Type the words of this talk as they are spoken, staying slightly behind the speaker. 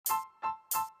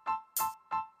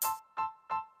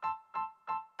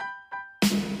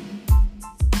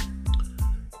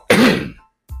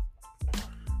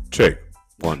Check.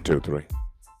 1, 2, 3.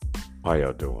 How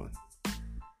y'all doing?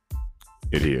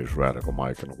 It is Radical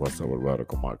Mike and What's Up with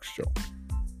Radical Mike show.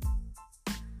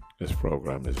 This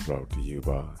program is brought to you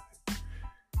by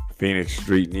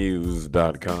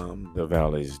PhoenixStreetNews.com, the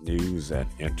Valley's news and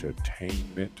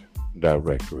entertainment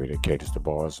directory that caters to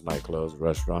bars, nightclubs,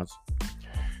 restaurants,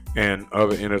 and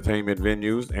other entertainment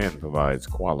venues and provides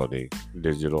quality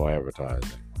digital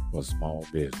advertising for small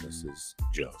businesses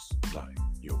just like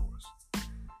yours.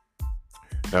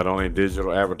 Not only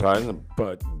digital advertising,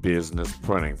 but business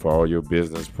printing. For all your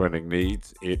business printing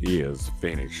needs, it is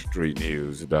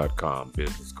PhoenixStreetNews.com.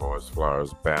 Business cards,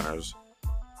 flyers, banners,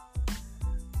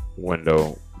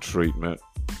 window treatment,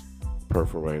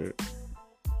 perforated,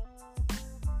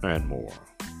 and more.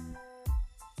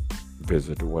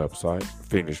 Visit the website,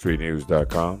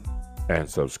 PhoenixStreetNews.com, and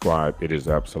subscribe. It is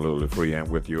absolutely free, and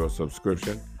with your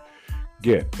subscription,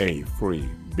 get a free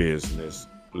business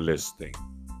listing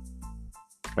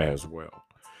as well.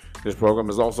 This program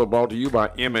is also brought to you by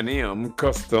M&M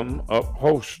Custom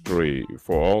Upholstery.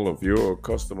 For all of your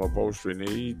custom upholstery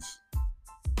needs,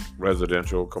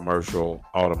 residential, commercial,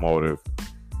 automotive,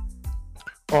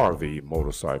 RV,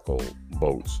 motorcycle,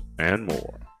 boats, and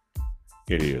more,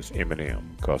 it is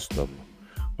M&M Custom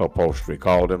Upholstery.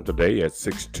 Call them today at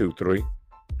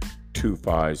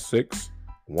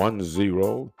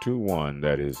 623-256-1021.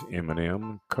 That is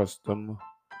M&M Custom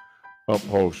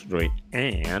Upholstery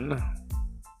and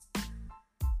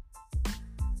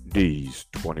D's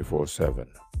 24/7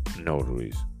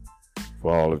 Notaries.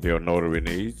 For all of your notary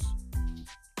needs,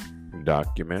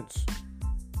 documents,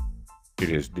 it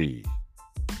is D's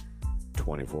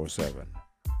 24/7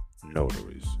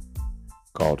 Notaries.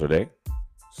 Call today,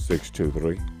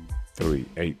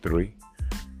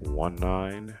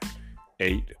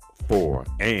 623-383-1984.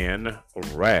 And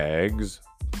Rags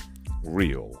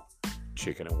Real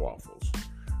Chicken and Waffles,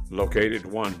 located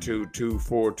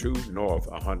 12242 North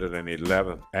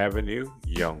 111th Avenue,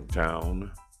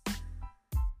 Youngtown,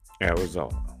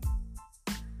 Arizona.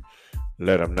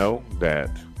 Let them know that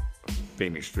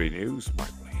Phoenix Street News,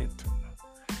 Michael Hinton,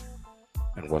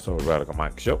 and What's Up with Radical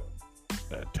Mike show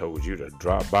that told you to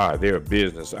drop by. Their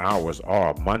business hours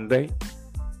are Monday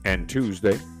and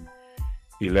Tuesday,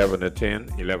 11 to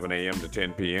 10, 11 a.m. to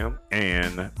 10 p.m.,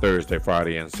 and Thursday,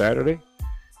 Friday, and Saturday,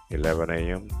 11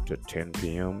 a.m. to 10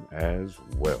 p.m. as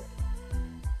well.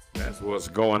 That's what's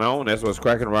going on. That's what's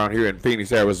cracking around here in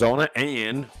Phoenix, Arizona.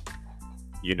 And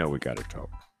you know we got to talk.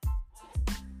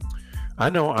 I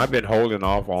know I've been holding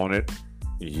off on it.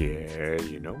 Yeah,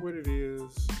 you know what it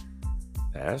is.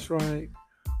 That's right.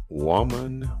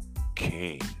 Woman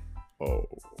King. Oh,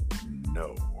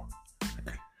 no.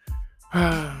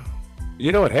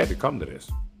 You know, it had to come to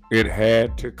this. It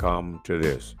had to come to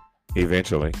this.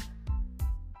 Eventually,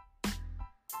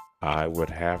 I would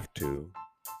have to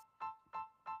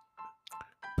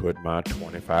put my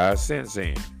 25 cents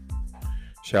in.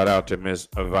 Shout out to Miss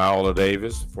Viola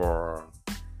Davis for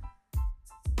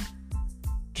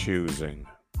choosing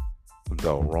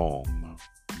the wrong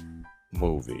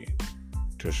movie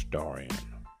to star in.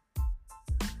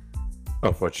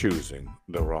 For choosing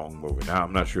the wrong movie. Now,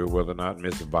 I'm not sure whether or not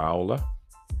Miss Viola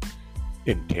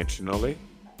intentionally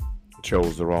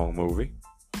chose the wrong movie,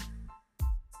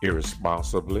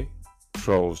 irresponsibly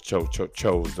chose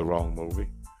the wrong movie,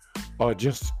 or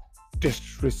just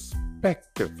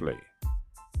disrespectively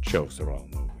chose the wrong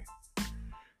movie.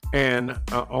 And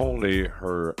only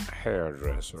her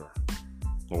hairdresser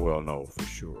will know for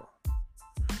sure.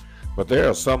 But there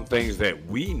are some things that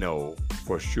we know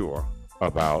for sure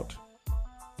about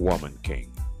Woman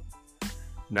King.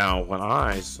 Now, when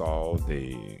I saw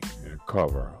the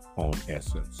cover on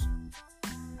Essence,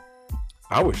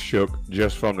 I was shook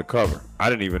just from the cover. I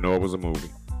didn't even know it was a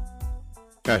movie.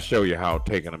 I show you how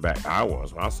taken aback I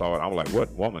was when I saw it. I was like,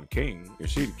 "What Woman King?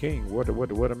 Is she the king? What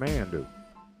a man do?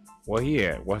 What he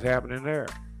at? What's happening there?"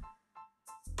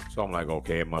 So I'm like,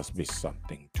 okay, it must be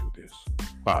something to this.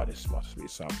 Wow, this must be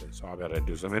something. So I got to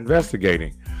do some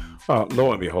investigating.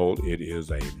 Lo and behold, it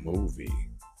is a movie.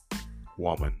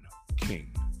 Woman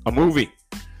King. A movie.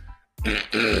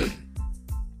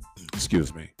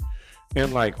 Excuse me.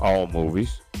 And like all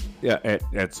movies, yeah,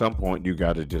 at some point you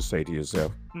got to just say to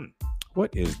yourself,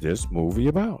 what is this movie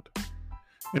about?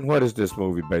 And what is this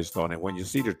movie based on? And when you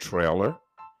see the trailer,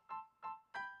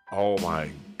 oh my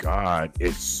God,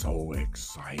 it's so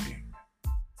exciting.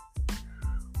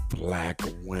 Black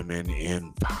women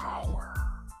in power.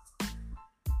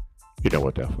 You know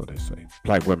what that's what they say.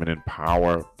 Black women in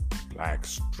power. Black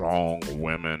strong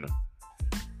women.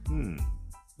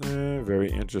 Very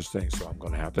interesting. So I'm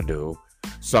going to have to do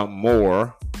some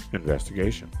more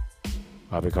investigation.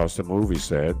 because the movie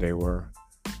said they were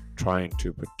trying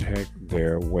to protect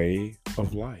their way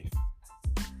of life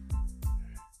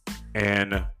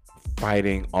and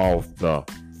fighting off the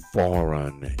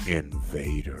foreign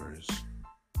invaders.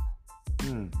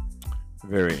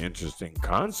 Very interesting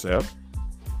concept.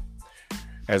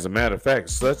 As a matter of fact,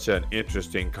 such an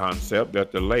interesting concept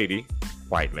that the lady,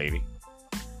 white lady,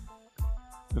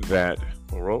 that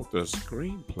wrote the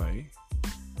screenplay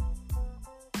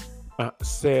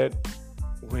said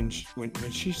when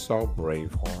she saw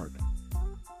Braveheart,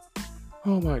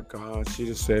 oh my God, she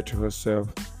just said to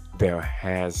herself, there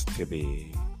has to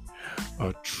be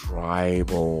a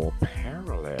tribal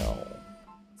parallel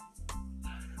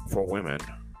for women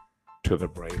to the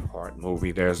Braveheart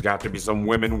movie. There's got to be some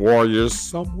women warriors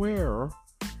somewhere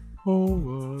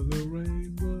over the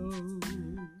rainbow.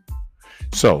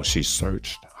 So she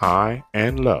searched high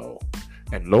and low,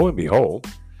 and lo and behold,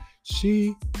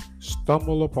 she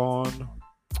stumbled upon,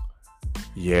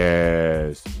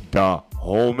 yes, the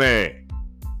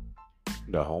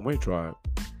Dahomey tribe.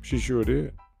 She sure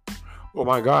did. Oh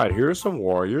my God, here's some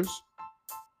warriors.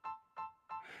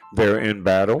 They're in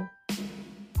battle.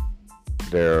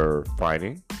 They're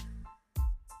fighting.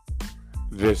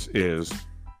 This is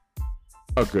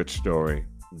a good story.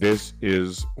 This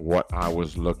is what I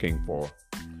was looking for.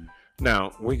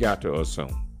 Now, we got to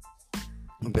assume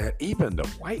that even the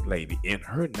white lady, in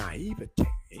her naivete,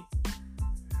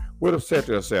 would have said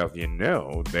to herself,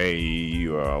 they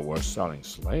were selling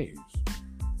slaves.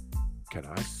 Can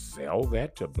I sell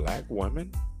that to black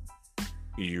women?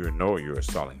 You're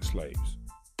selling slaves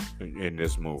in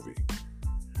this movie.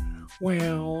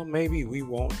 Well, maybe we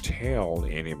won't tell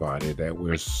anybody that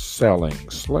we're selling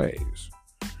slaves.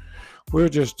 We'll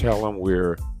just tell them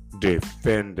we're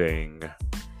defending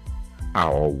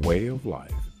our way of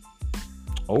life.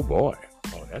 Oh boy.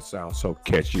 Oh, that sounds so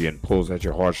catchy and pulls at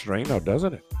your heartstring, now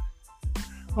doesn't it?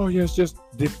 Oh yes, just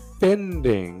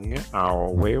defending our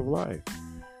way of life.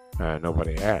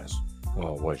 Nobody asks,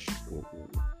 well, what's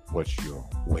your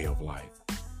way of life?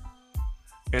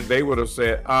 And they would have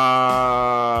said,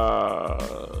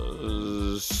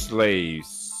 slave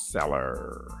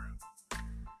seller.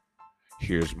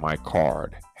 Here's my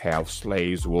card. Have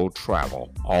slaves will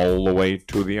travel all the way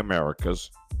to the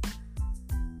Americas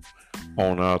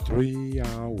on a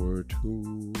 3-hour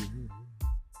tour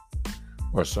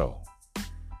or so.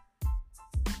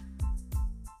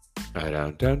 On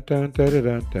a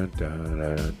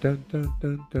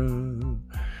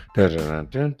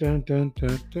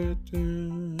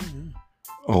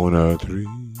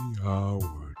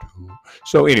 3-hour tour.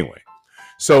 So anyway,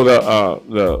 so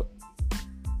the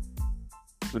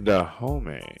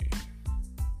Dahomey,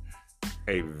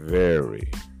 a very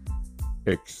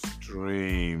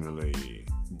extremely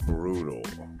brutal,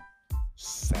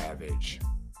 savage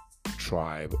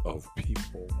tribe of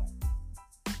people.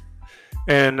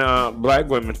 And black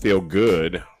women feel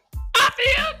good. I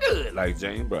feel good, like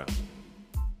James Brown,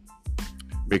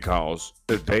 because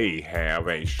they have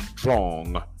a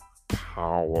strong,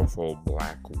 powerful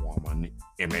black woman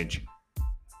image.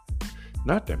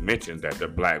 Not to mention that the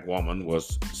black woman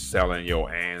was selling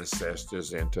your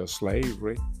ancestors into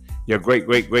slavery. Your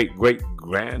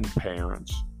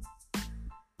great-great-great-great-grandparents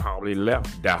probably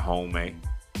left Dahomey.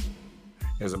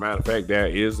 As a matter of fact, there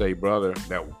is a brother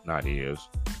that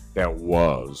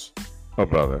was a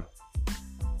brother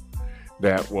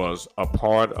that was a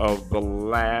part of the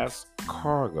last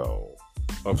cargo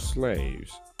of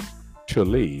slaves to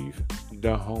leave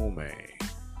Dahomey.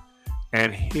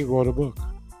 And he wrote a book.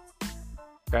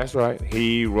 That's right.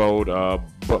 He wrote a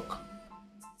book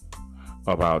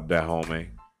about Dahomey.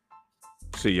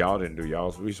 See, y'all didn't do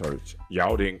y'all's research.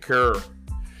 Y'all didn't care.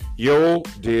 You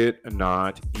did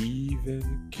not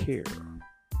even care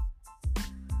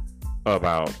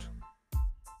about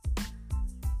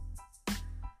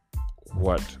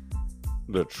what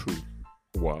the truth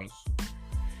was.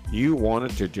 You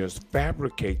wanted to just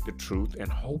fabricate the truth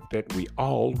and hope that we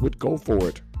all would go for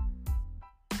it.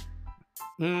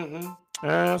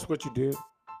 That's what you did.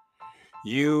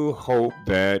 You hope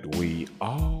that we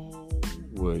all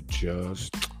would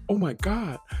just, oh my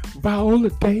God, Viola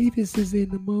Davis is in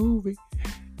the movie,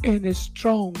 and it's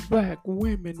strong black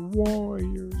women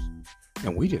warriors.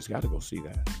 And we just got to go see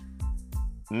that.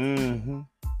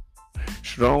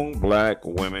 Strong black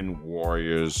women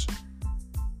warriors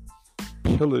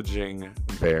pillaging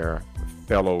their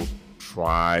fellow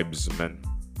tribesmen,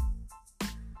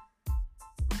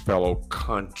 fellow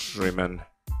countrymen,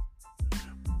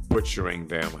 butchering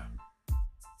them,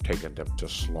 taking them to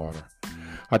slaughter.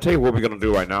 I'll tell you what we're going to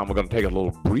do right now. We're going to take a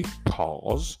little brief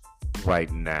pause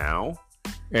right now.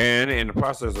 And in the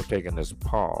process of taking this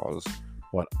pause,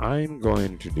 What I'm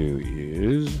going to do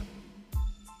is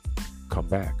come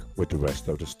back with the rest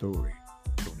of the story.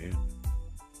 Tune in.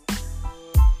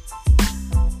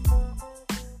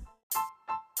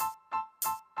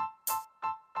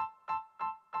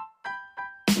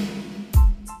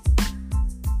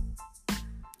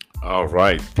 All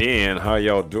right, then, how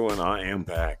y'all doing? I am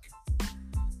back.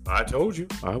 I told you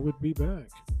I would be back.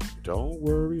 Don't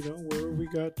worry, we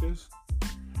got this.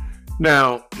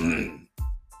 Now,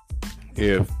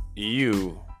 if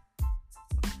you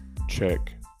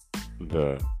check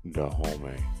the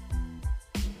Dahomey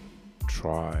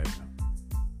tribe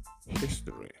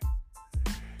history,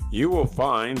 you will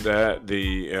find that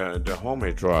the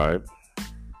Dahomey tribe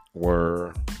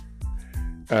were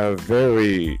a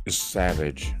very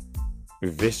savage,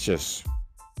 vicious,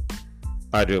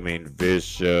 I do mean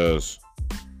vicious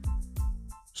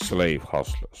slave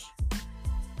hustlers,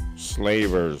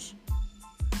 slavers.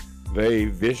 They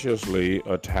viciously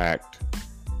attacked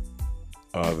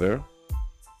other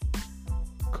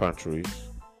countries,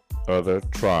 other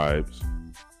tribes,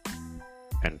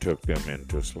 and took them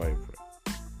into slavery.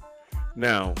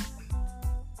 Now,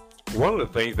 one of the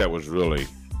things that was really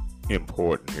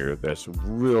important here, that's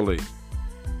really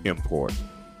important,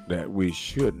 that we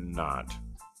should not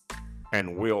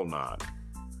and will not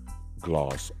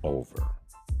gloss over,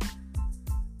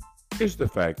 is the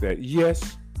fact that,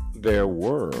 yes, there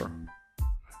were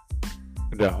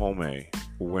Dahomey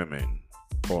women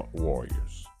or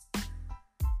warriors.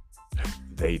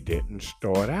 They didn't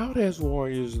start out as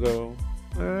warriors, though.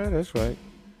 That's right.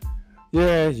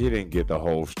 Yeah, you didn't get the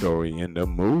whole story in the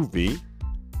movie.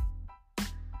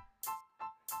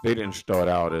 They didn't start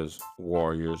out as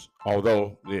warriors,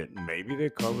 although maybe they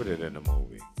covered it in the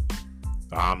movie.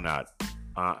 I'm not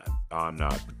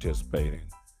participating.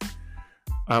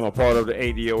 I'm a part of the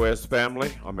ADOS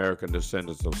family, American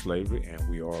Descendants of Slavery, and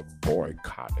we are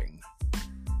boycotting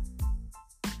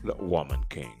the Woman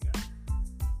King.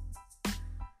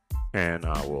 And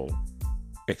I will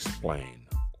explain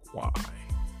why.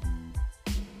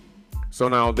 So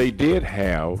now they did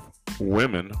have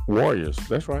women warriors.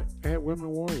 That's right. They had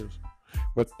women warriors.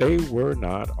 But they were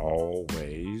not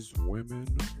always women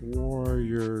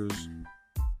warriors.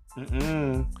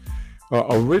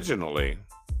 Originally,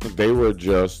 they were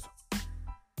just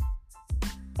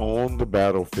on the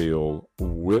battlefield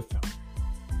with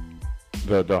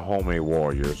the Dahomey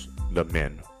warriors, the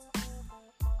men,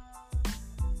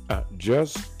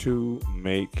 just to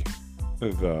make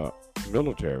the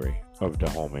military of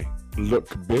Dahomey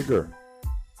look bigger,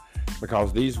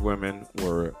 because these women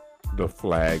were the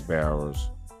flag bearers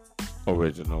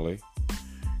originally.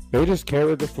 They just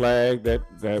carried the flag that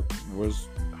was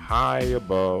high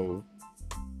above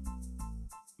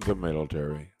the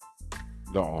military,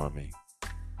 the army,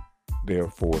 their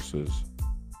forces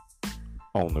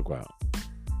on the ground.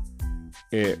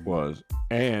 It was,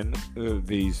 and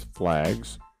these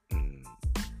flags,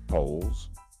 poles,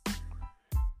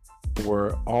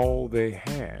 were all they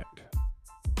had.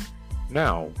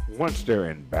 Now, once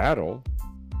they're in battle,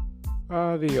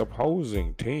 the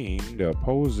opposing team, the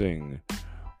opposing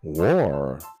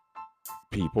war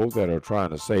people that are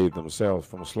trying to save themselves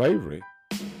from slavery,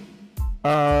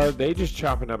 they just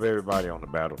chopping up everybody on the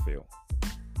battlefield.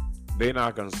 They're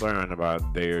not concerned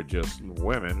about they're just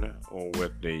women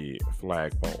with the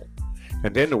flagpole.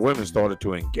 And then the women started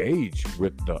to engage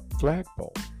with the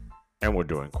flagpole and were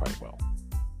doing quite well.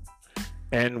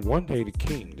 And one day the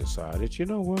king decided, you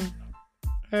know what?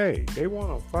 Hey, they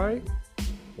want to fight?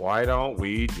 Why don't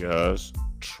we just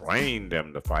train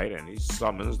them to fight? And he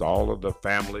summons all of the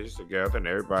families together, and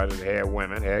everybody that had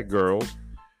women, had girls,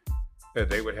 that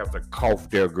they would have to cough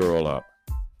their girl up.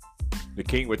 The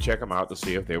king would check them out to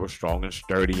see if they were strong and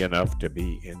sturdy enough to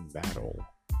be in battle,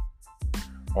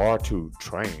 or to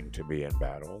train to be in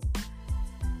battle.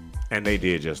 And they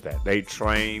did just that. They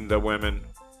trained the women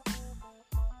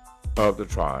of the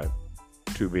tribe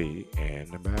to be in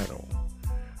the battle.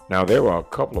 Now, there were a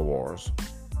couple of wars,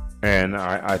 and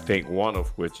I think one of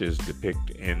which is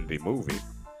depicted in the movie,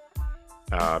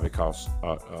 because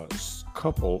a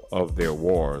couple of their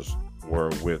wars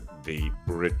were with the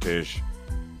British.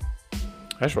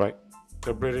 That's right,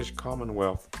 the British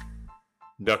Commonwealth.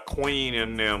 The Queen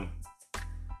and them.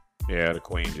 Yeah, the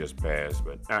Queen just passed,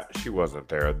 but she wasn't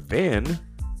there then.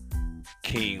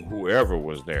 King whoever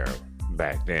was there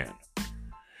back then.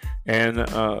 And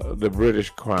the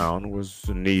British Crown was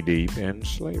knee-deep in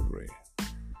slavery.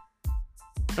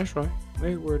 That's right.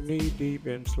 They were knee-deep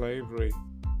in slavery.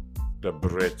 The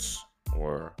Brits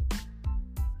were.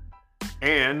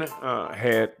 And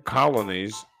had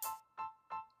colonies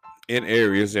in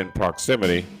areas in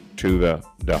proximity to the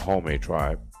Dahomey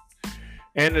tribe.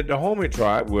 And the Dahomey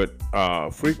tribe would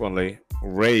frequently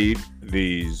raid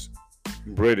these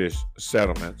British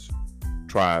settlements,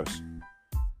 tribes,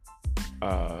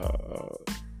 uh,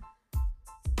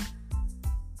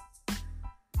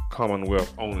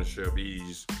 Commonwealth ownership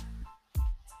ease.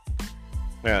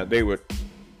 Now, they would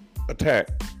attack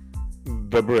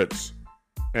the Brits,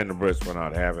 and the Brits were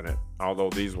not having it, although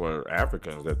these were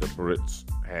Africans that the Brits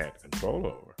had control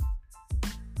over.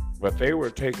 But they were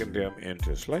taking them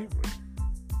into slavery.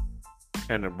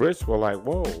 And the Brits were like,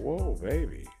 whoa, whoa,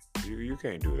 baby, you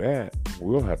can't do that.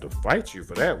 We'll have to fight you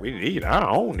for that. We need our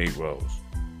own Negroes.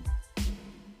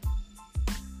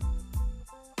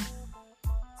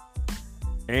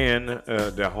 And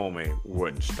Dahomey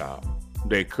wouldn't stop.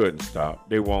 They couldn't stop.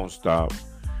 They won't stop.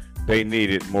 They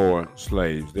needed more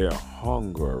slaves. Their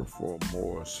hunger for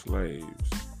more slaves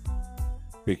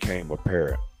became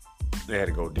apparent. They had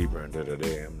to go deeper into the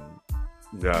damn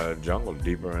jungle,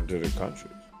 deeper into the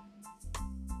countries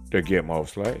to get more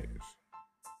slaves.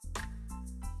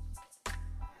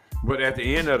 But at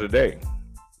the end of the day,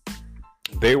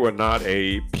 they were not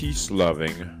a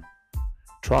peace-loving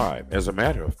tribe. As a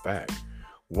matter of fact,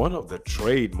 one of the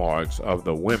trademarks of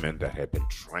the women that had been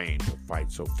trained to fight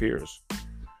so fierce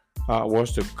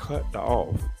was to cut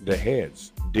off the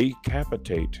heads,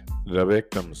 decapitate the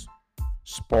victims,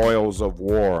 spoils of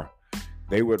war.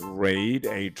 They would raid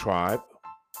a tribe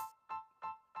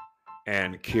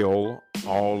and kill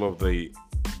all of the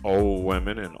old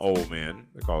women and old men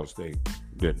because they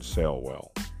didn't sell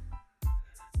well.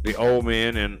 The old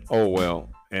men and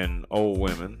old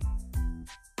women,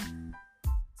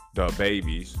 the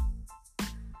babies,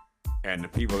 and the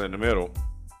people in the middle,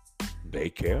 they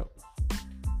kept.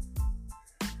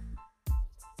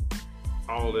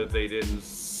 All that they didn't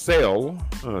sell,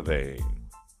 they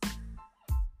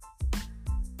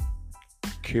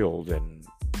killed in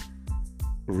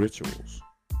rituals.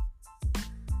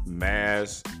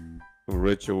 Mass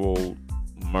ritual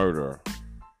murder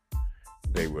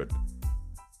they would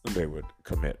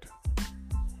commit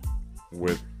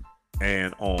with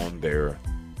and on their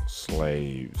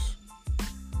slaves.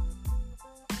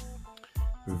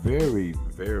 Very,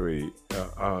 very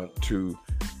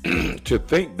to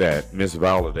think that Miss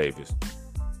Viola Davis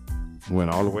went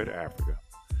all the way to Africa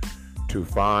to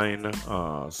find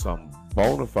some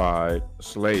bona fide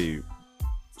slave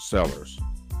sellers,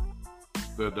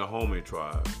 the Dahomey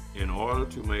tribe, in order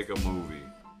to make a movie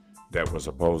that was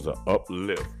supposed to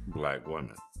uplift black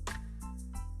women.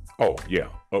 Oh, yeah,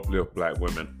 uplift black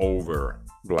women over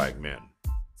black men,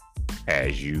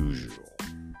 as usual.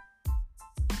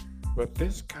 But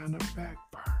this kind of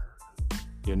backfired.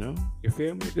 You know? You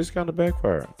feel me? This kind of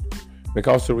backfired.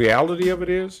 Because the reality of it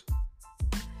is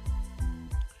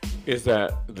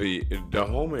that the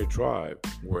Dahomey tribe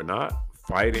were not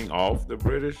fighting off the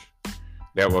British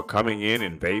that were coming in,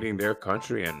 invading their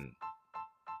country and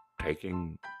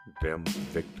taking them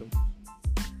victims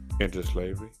into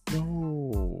slavery.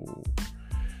 No.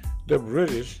 The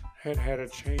British had a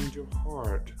change of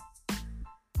heart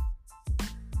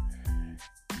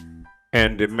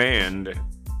and demand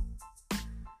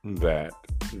that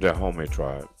the Dahomey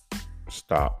tribe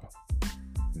stop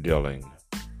dealing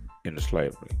in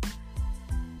slavery.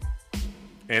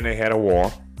 And they had a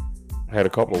war, had a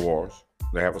couple of wars.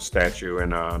 They have a statue in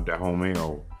Dahomey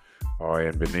or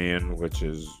in Benin, which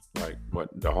is like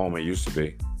what Dahomey used to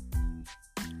be.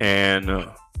 And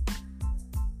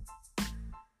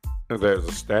there's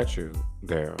a statue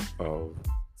there of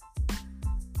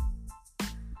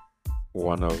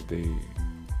one of the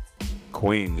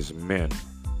Queen's men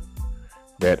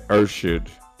that ushered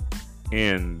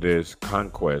in this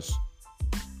conquest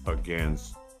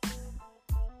against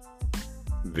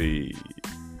the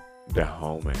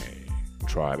Dahomey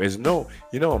tribe.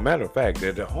 A matter of fact,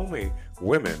 the Dahomey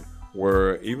women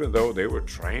were, even though they were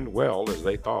trained well as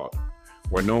they thought,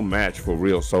 were no match for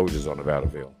real soldiers on the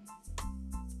battlefield.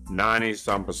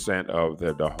 90-some% of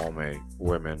the Dahomey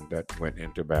women that went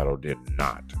into battle did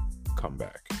not come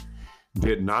back,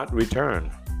 did not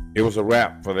return. It was a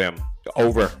wrap for them.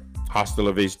 Over. Hasta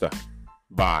la vista.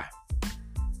 Bye.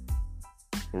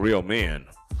 Real men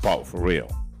fought for real.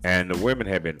 And the women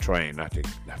had been trained not to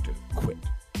quit.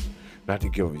 Not to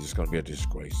give up. It's going to be a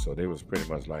disgrace. So they was pretty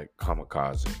much like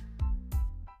kamikaze.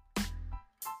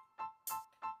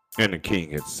 And the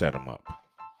king had set them up.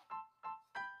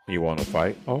 You want to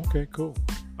fight? Okay, cool.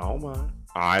 I don't mind.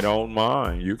 I don't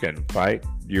mind. You can fight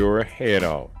your head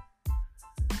off.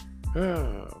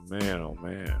 Oh, man.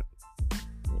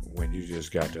 When you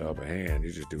just got the upper hand,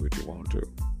 you just do what you want to.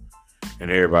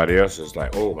 And everybody else is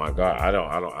like, oh my God, I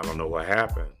don't know what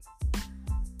happened.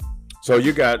 So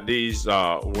you got these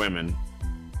women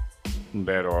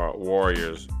that are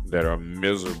warriors that are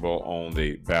miserable on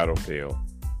the battlefield,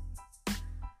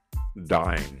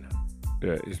 dying.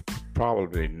 It's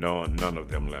probably none of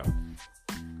them left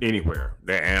anywhere.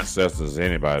 Their ancestors,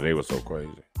 anybody, they were so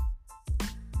crazy.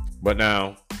 But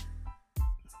now,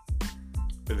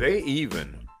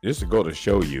 this to go to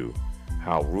show you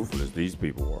how ruthless these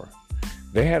people were.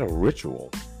 They had a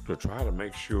ritual to try to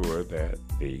make sure that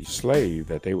the slave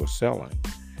that they were selling,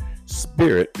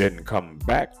 spirit, didn't come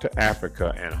back to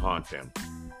Africa and haunt them.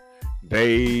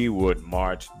 They would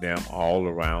march them all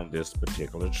around this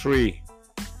particular tree.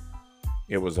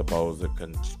 It was supposed to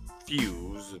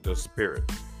confuse the spirit.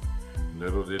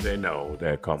 Little did they know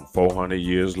that come 400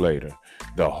 years later,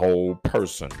 the whole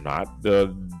person, not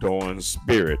the dormant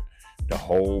spirit, the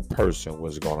whole person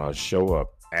was going to show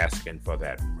up asking for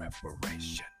that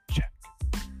reparation check.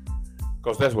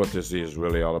 Because that's what this is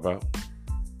really all about.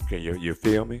 Can you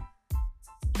feel me?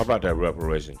 How about that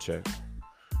reparation check?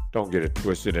 Don't get it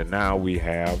twisted. And now we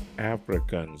have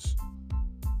Africans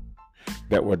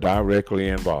that were directly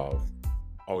involved.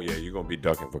 Oh yeah, you're gonna be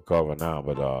ducking for cover now,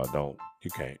 but you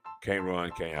can't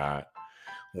run, can't hide.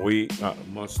 We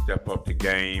must step up the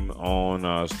game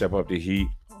on step up the heat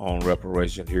on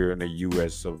reparation here in the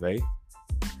U.S. of A.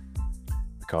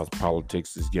 Because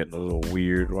politics is getting a little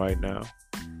weird right now,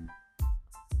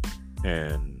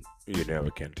 and you never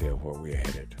can tell where we're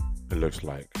headed. It looks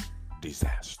like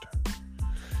disaster.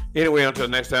 Anyway, until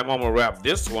next time, I'm going to wrap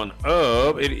this one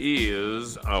up. It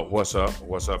is What's Up.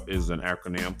 What's Up is an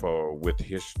acronym for With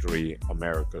History,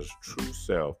 America's True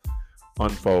Self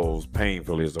Unfolds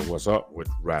Painfully. Is a What's Up with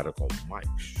Radical Mike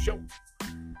show.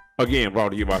 Again, brought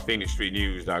to you by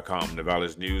PhoenixStreetNews.com, the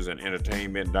Valley's news and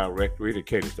entertainment directory that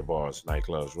caters to bars,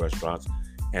 nightclubs, restaurants,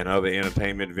 and other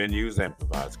entertainment venues and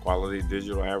provides quality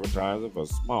digital advertising for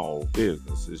small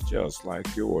businesses just like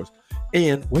yours.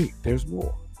 And wait, there's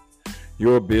more.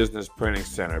 Your business printing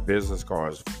center, business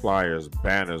cards, flyers,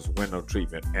 banners, window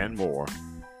treatment, and more.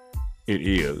 It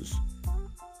is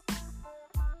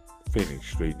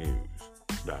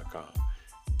PhoenixStreetNews.com.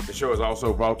 The show is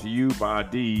also brought to you by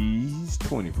D's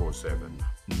 24/7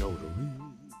 Notary.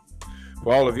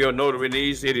 For all of your notary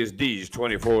needs, it is D's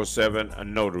 24/7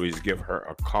 Notaries. Give her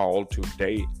a call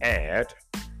today at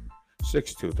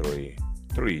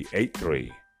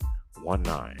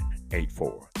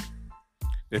 623-383-1984.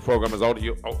 This program is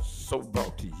also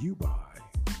brought to you by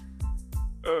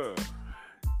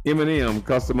M&M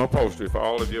Custom Upholstery. For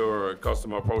all of your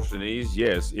custom upholstery needs,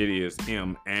 yes, it is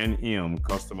M&M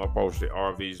Custom Upholstery.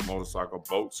 RVs, motorcycle,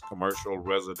 boats, commercial,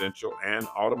 residential, and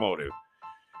automotive.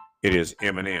 It is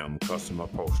M&M Custom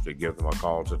Upholstery. Give them a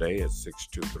call today at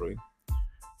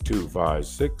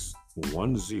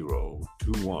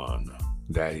 623-256-1021.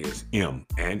 That is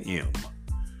M&M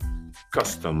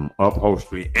Custom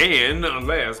Upholstery. And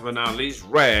last but not least,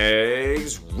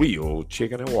 Rags Real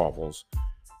Chicken and Waffles.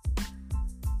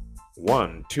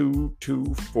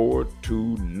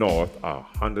 12242 North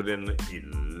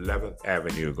 111th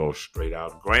Avenue. Go straight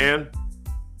out Grand.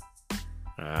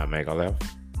 Make a left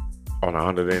on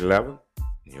 111th.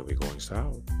 You'll be going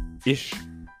south-ish.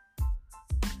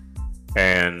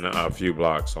 And a few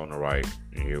blocks on the right,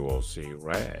 you will see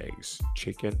Rags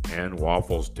Chicken and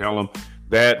Waffles. Tell them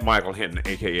that Michael Hinton,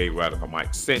 a.k.a. Radical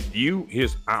Mike, sent you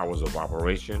his hours of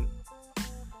operation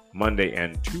Monday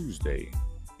and Tuesday,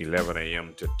 11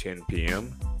 a.m. to 10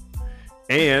 p.m.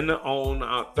 And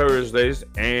on Thursdays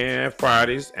and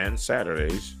Fridays and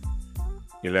Saturdays,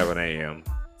 11 a.m.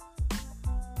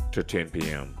 to 10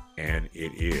 p.m. And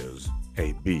it is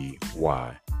a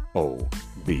BYOB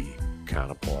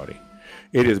kind of party.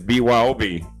 It is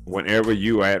BYOB whenever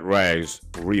you at Rags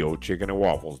Real Chicken and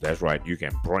Waffles. That's right. You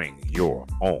can bring your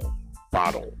own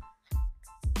bottle.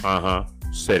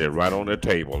 Set it right on the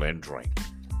table and drink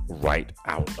right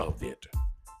out of it.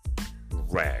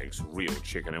 Rags Real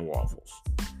Chicken and Waffles.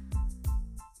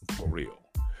 For real.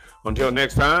 Until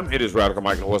next time, it is Radical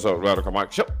Mike and What's Up, Radical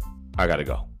Mike Show. I gotta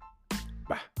go.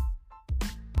 Bye.